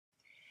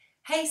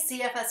Hey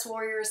CFS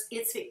Warriors,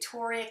 it's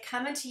Victoria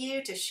coming to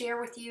you to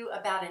share with you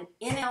about an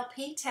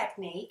NLP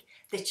technique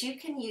that you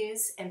can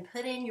use and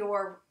put in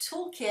your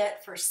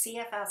toolkit for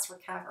CFS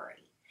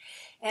recovery.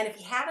 And if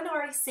you haven't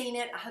already seen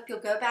it, I hope you'll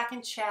go back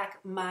and check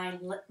my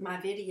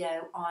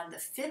video on the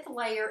fifth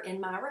layer in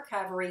my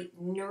recovery,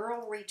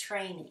 neural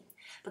retraining,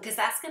 because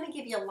that's going to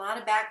give you a lot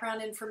of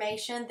background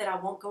information that I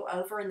won't go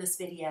over in this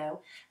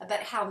video about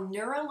how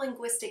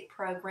neuro-linguistic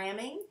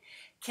programming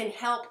can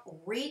help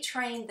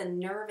retrain the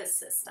nervous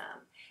system.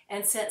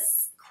 And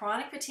since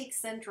chronic fatigue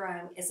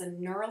syndrome is a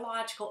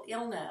neurological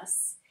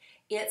illness,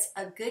 it's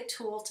a good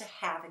tool to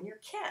have in your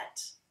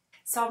kit.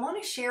 So I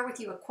want to share with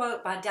you a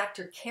quote by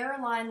Dr.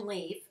 Caroline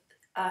Leaf,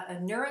 a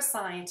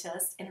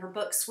neuroscientist, in her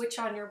book Switch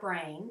on Your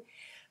Brain.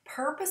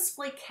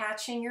 Purposefully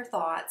catching your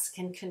thoughts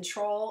can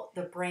control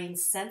the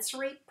brain's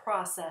sensory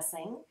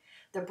processing,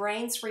 the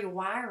brain's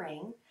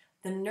rewiring,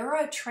 the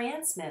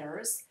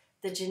neurotransmitters,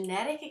 the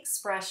genetic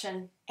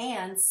expression,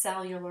 and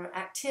cellular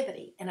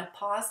activity in a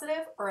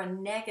positive or a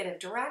negative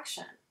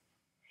direction.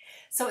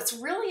 So it's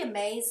really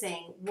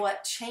amazing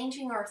what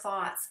changing our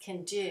thoughts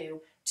can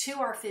do to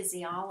our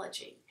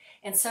physiology.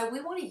 And so we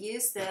want to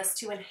use this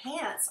to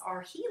enhance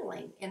our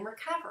healing in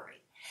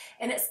recovery.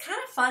 And it's kind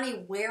of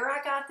funny where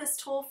I got this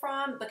tool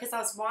from, because I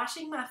was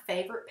watching my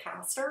favorite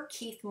pastor,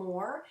 Keith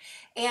Moore,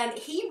 and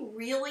he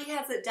really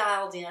has it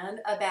dialed in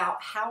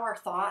about how our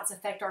thoughts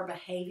affect our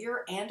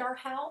behavior and our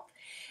health.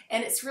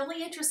 And it's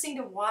really interesting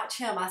to watch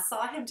him. I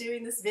saw him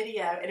doing this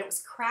video and it was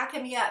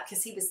cracking me up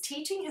because he was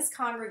teaching his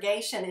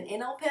congregation an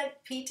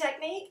NLP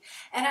technique,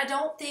 and I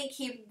don't think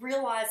he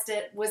realized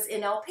it was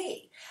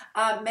NLP.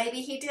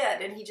 Maybe he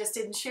did and he just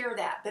didn't share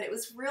that, but it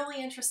was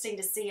really interesting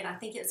to see, and I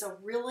think it's a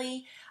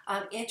really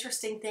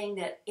interesting thing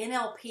that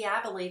NLP,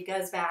 I believe,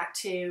 goes back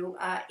to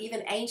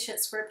even ancient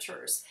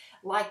scriptures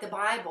like the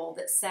Bible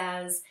that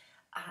says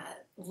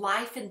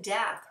life and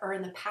death are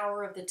in the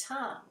power of the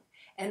tongue.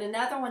 And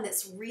another one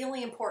that's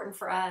really important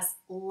for us,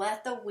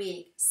 let the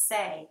weak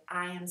say,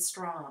 I am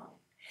strong.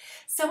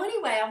 So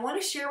anyway, I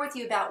want to share with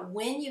you about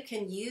when you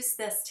can use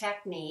this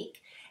technique.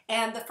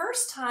 And the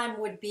first time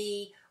would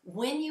be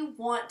when you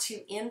want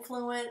to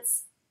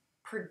influence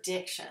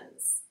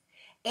predictions.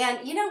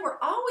 And you know, we're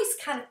always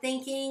kind of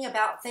thinking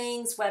about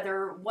things,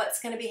 whether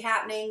what's going to be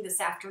happening this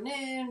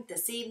afternoon,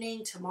 this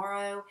evening,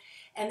 tomorrow.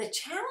 And the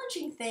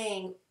challenging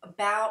thing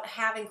about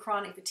having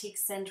chronic fatigue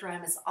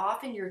syndrome is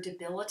often you're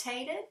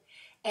debilitated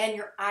and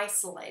you're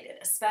isolated,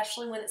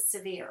 especially when it's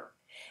severe.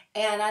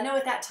 And I know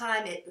at that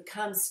time it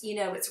becomes,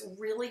 it's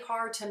really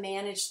hard to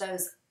manage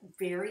those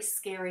very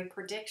scary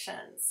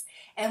predictions.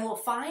 And we'll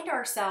find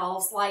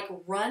ourselves like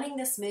running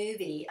this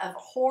movie of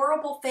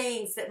horrible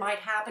things that might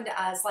happen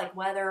to us, like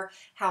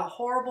how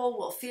horrible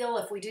we'll feel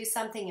if we do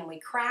something and we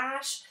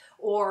crash,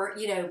 or,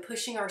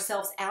 pushing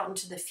ourselves out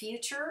into the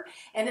future.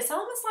 And it's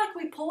almost like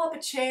we pull up a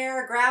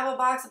chair, grab a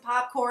box of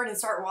popcorn, and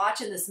start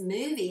watching this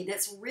movie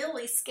that's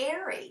really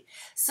scary.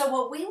 So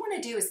what we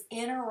want to do is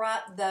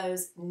interrupt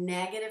those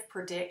negative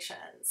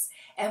predictions,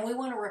 and we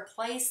want to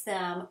replace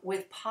them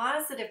with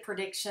positive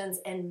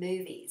predictions and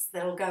movies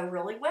that'll go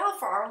really well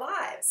for our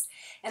lives.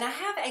 And I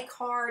have a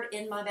card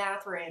in my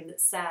bathroom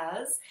that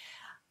says,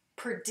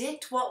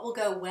 predict what will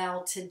go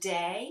well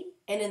today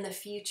and in the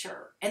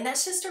future. And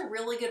that's just a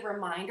really good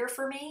reminder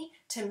for me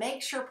to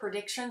make sure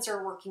predictions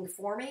are working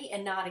for me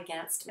and not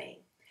against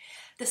me.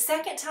 The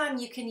second time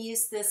you can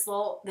use this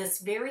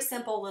very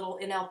simple little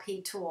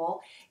NLP tool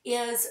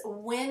is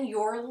when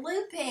you're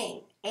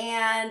looping.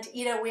 And,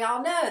 we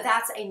all know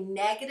that's a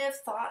negative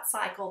thought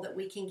cycle that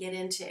we can get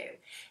into.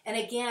 And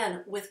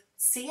again, with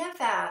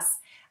CFS,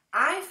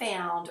 I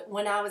found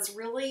when I was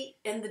really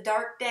in the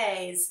dark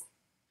days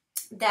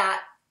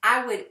that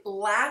I would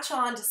latch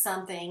on to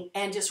something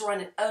and just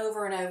run it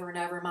over and over and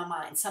over in my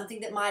mind,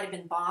 something that might have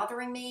been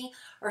bothering me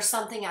or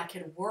something I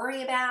could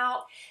worry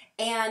about.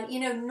 And,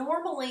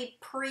 normally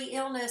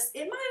pre-illness,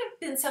 it might have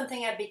been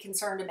something I'd be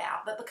concerned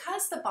about. But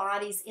because the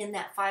body's in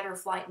that fight or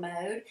flight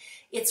mode,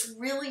 it's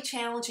really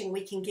challenging.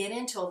 We can get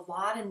into a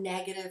lot of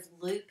negative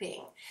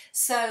looping.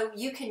 So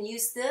you can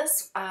use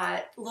this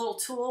little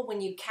tool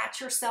when you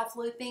catch yourself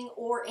looping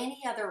or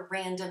any other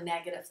random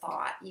negative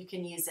thought. You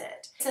can use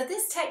it. So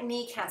this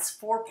technique has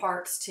 4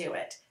 parts to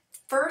it.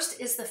 First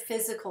is the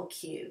physical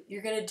cue.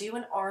 You're going to do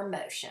an arm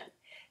motion.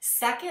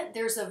 Second,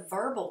 there's a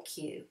verbal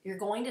cue. You're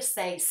going to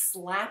say,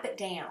 slap it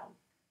down.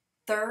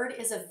 Third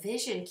is a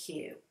vision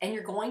cue, and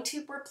you're going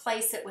to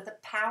replace it with a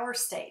power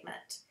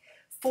statement.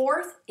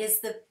 Fourth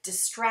is the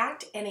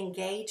distract and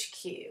engage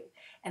cue,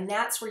 and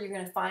that's where you're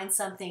going to find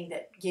something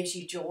that gives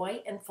you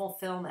joy and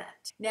fulfillment.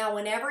 Now,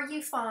 whenever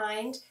you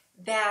find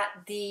that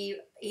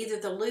either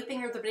the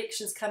looping or the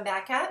predictions come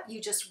back up,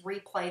 you just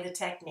replay the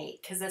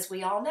technique, because as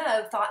we all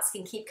know, thoughts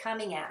can keep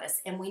coming at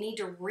us, and we need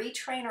to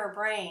retrain our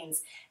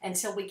brains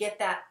until we get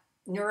that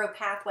neural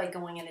pathway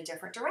going in a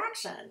different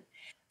direction.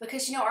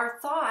 Because, you know, our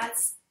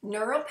thoughts,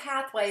 neural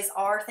pathways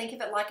are, think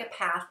of it like a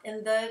path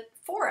in the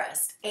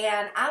forest.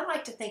 And I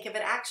like to think of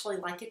it actually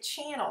like a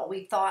channel.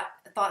 We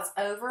thoughts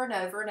over and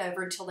over and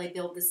over until they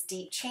build this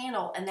deep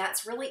channel. And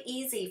that's really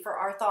easy for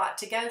our thought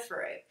to go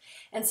through.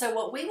 And so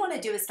what we want to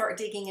do is start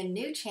digging a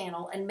new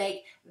channel and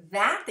make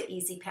that the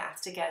easy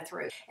path to go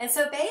through. And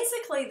so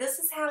basically, this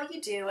is how you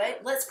do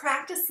it. Let's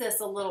practice this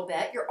a little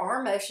bit. Your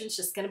arm motion's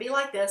just going to be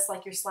like this,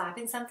 like you're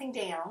slapping something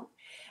down.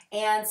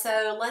 And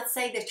so let's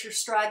say that you're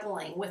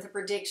struggling with a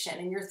prediction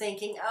and you're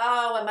thinking,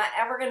 oh, am I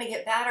ever going to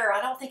get better?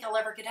 I don't think I'll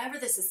ever get over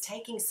this. It's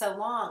taking so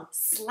long.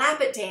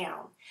 Slap it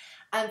down.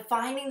 I'm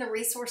finding the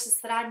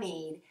resources that I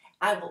need.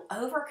 I will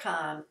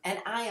overcome, and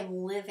I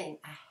am living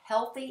a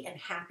healthy and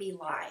happy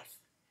life.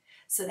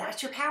 So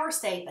that's your power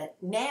statement.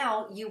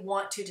 Now you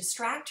want to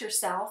distract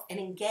yourself and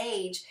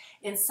engage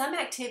in some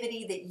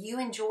activity that you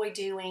enjoy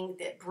doing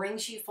that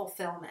brings you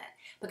fulfillment,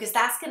 because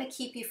that's going to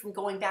keep you from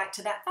going back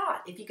to that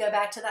thought. If you go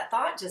back to that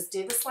thought, just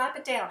do the slap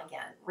it down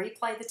again.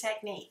 Replay the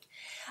technique.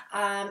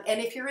 And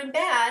if you're in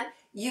bed,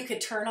 you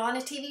could turn on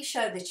a TV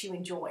show that you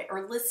enjoy,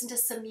 or listen to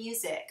some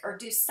music, or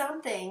do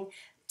something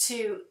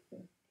to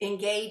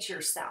engage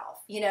yourself.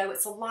 You know,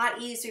 it's a lot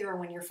easier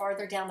when you're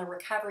farther down the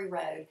recovery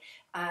road.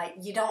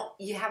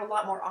 You have a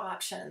lot more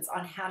options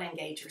on how to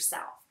engage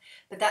yourself.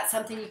 But that's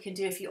something you can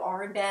do if you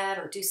are in bed,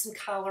 or do some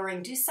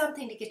coloring, do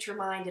something to get your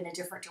mind in a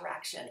different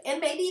direction. And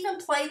maybe even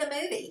play the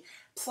movie.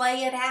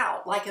 Play it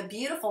out like a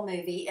beautiful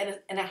movie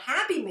and a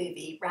happy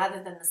movie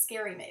rather than the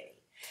scary movie.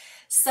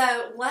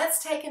 So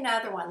let's take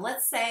another one.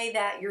 Let's say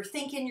that you're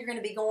thinking you're going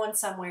to be going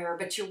somewhere,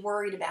 but you're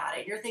worried about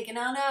it. You're thinking,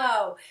 oh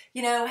no,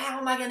 you know, how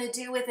am I going to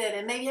do with it?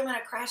 And maybe I'm going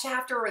to crash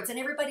afterwards, and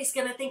everybody's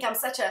going to think I'm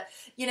such a,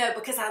 you know,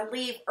 because I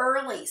leave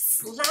early.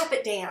 Slap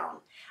it down.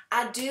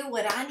 I do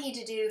what I need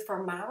to do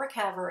for my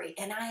recovery,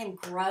 and I am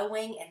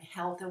growing in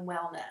health and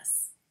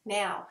wellness.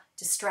 Now,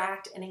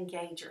 distract and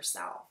engage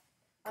yourself.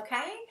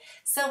 Okay,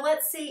 so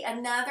let's see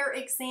another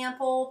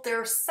example.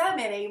 There's so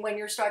many when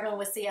you're struggling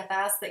with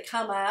CFS that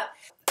come up.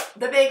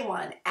 The big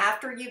one,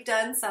 after you've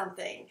done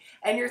something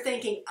and you're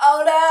thinking,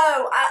 oh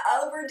no,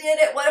 I overdid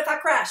it. What if I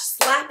crash?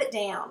 Slap it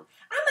down.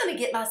 I'm going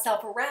to get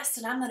myself a rest,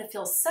 and I'm going to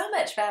feel so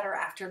much better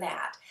after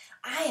that.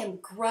 I am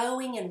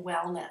growing in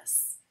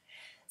wellness.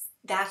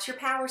 That's your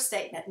power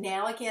statement.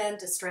 Now again,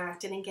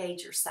 distract and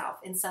engage yourself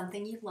in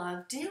something you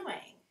love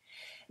doing.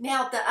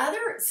 Now, the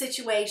other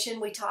situation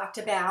we talked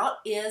about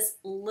is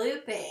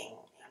looping.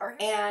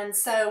 And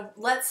so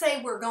let's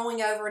say we're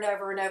going over and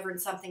over and over in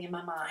something in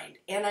my mind.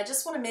 And I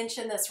just want to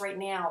mention this right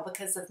now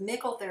because of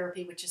Mickle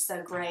therapy, which is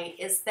so great,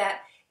 is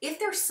that if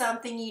there's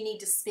something you need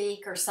to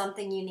speak or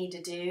something you need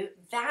to do,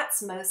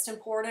 that's most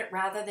important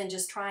rather than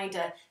just trying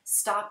to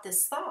stop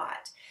this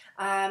thought.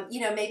 You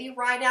know, maybe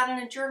write out in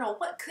a journal,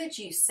 what could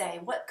you say?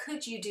 What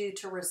could you do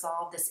to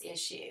resolve this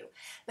issue?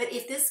 But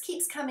if this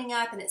keeps coming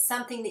up and it's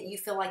something that you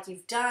feel like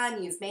you've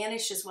done, you've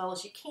managed as well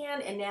as you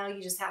can, and now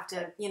you just have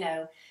to, you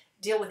know,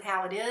 deal with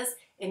how it is,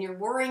 and you're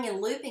worrying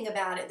and looping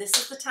about it, this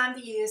is the time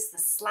to use the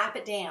slap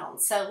it down.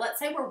 So let's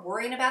say we're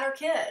worrying about our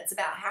kids,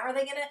 about how are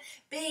they going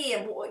to be,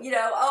 and, you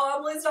know, oh,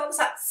 I'm losing all this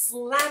time.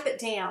 Slap it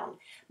down.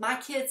 My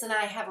kids and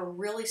I have a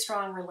really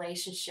strong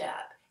relationship,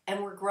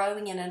 and we're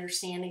growing in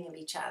understanding of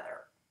each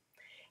other.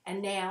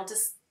 And now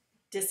just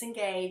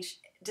disengage,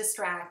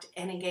 distract,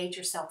 and engage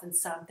yourself in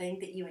something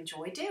that you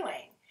enjoy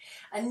doing.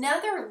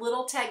 Another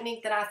little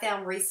technique that I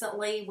found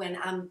recently when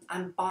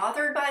I'm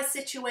bothered by a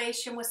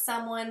situation with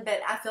someone,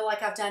 but I feel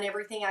like I've done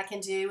everything I can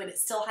do and it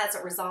still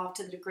hasn't resolved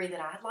to the degree that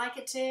I'd like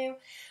it to,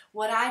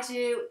 what I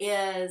do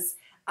is,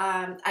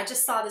 I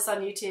just saw this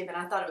on YouTube and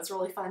I thought it was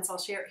really fun, so I'll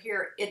share it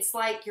here. It's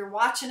like you're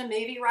watching a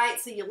movie, right?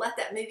 So you let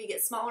that movie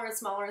get smaller and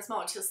smaller and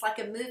smaller, just like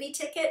a movie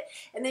ticket,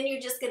 and then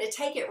you're just going to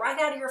take it right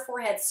out of your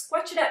forehead,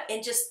 squelch it up,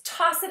 and just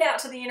toss it out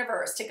to the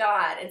universe, to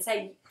God, and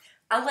say,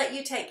 I'll let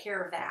you take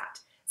care of that.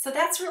 So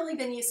that's really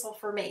been useful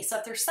for me. So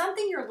if there's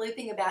something you're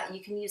looping about,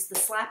 you can use the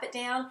slap it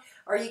down,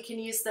 or you can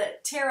use the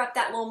tear up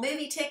that little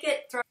movie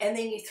ticket, and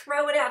then you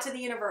throw it out to the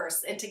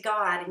universe and to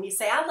God, and you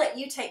say, I'll let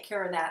you take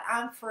care of that.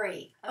 I'm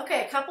free.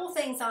 Okay, a couple of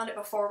things on it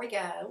before we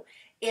go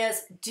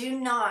is do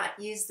not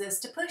use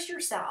this to push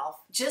yourself.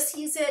 Just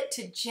use it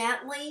to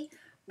gently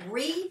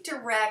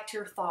redirect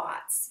your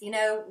thoughts. You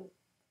know,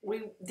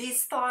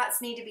 these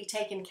thoughts need to be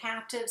taken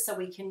captive so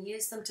we can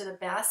use them to the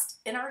best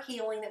in our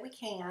healing that we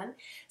can.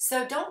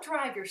 So don't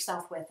drive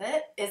yourself with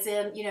it, as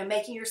in, you know,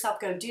 making yourself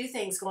go do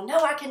things, going,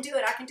 no, I can do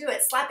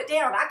it, slap it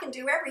down, I can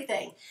do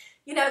everything.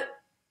 You know,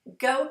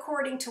 go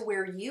according to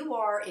where you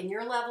are in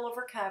your level of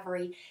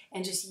recovery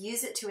and just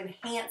use it to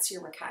enhance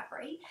your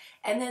recovery.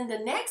 And then the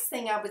next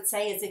thing I would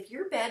say is if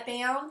you're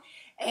bedbound,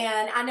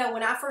 and I know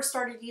when I first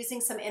started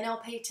using some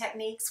NLP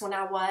techniques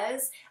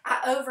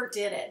I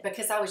overdid it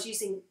because I was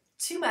using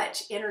too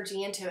much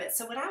energy into it.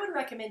 So what I would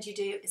recommend you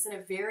do is in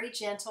a very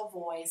gentle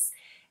voice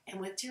and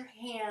with your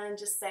hand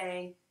just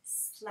say,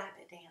 slap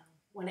it down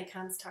when it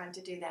comes time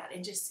to do that,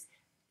 and just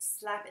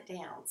slap it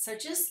down. So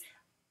just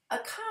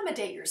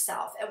accommodate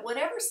yourself at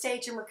whatever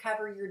stage in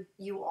recovery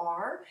you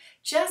are.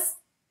 Just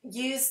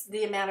use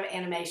the amount of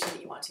animation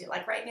that you want to.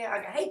 Like right now, I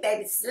go, hey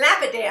baby,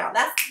 slap it down.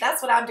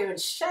 That's what I'm doing.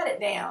 Shut it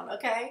down,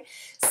 okay?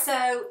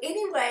 So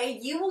anyway,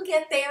 you will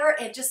get there,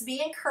 and just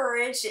be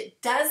encouraged.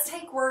 It does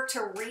take work to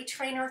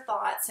retrain our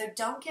thoughts, so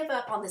don't give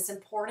up on this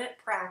important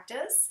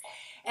practice.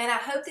 And I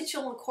hope that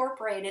you'll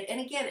incorporate it. And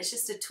again, it's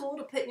just a tool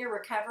to put in your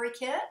recovery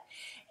kit.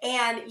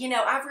 And, you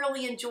know, I've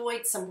really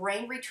enjoyed some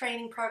brain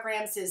retraining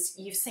programs, as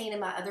you've seen in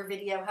my other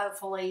video,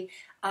 hopefully.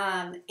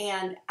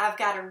 And I've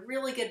got a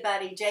really good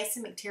buddy,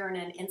 Jason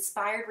McTiernan,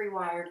 Inspired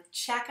Rewired.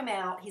 Check him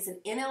out. He's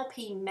an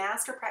NLP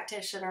master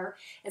practitioner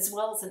as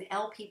well as an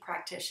LP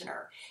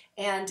practitioner.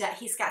 And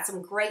he's got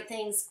some great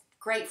things,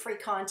 great free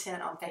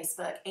content on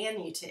Facebook and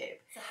YouTube.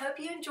 So I hope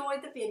you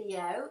enjoyed the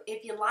video.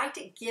 If you liked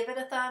it, give it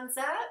a thumbs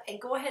up and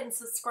go ahead and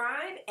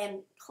subscribe and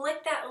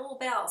click that little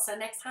bell so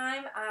next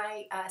time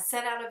I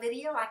set out a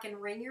video, I can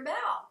ring your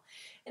bell.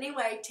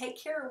 Anyway,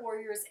 take care,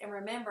 warriors, and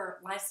remember,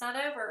 life's not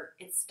over,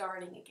 it's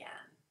starting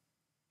again.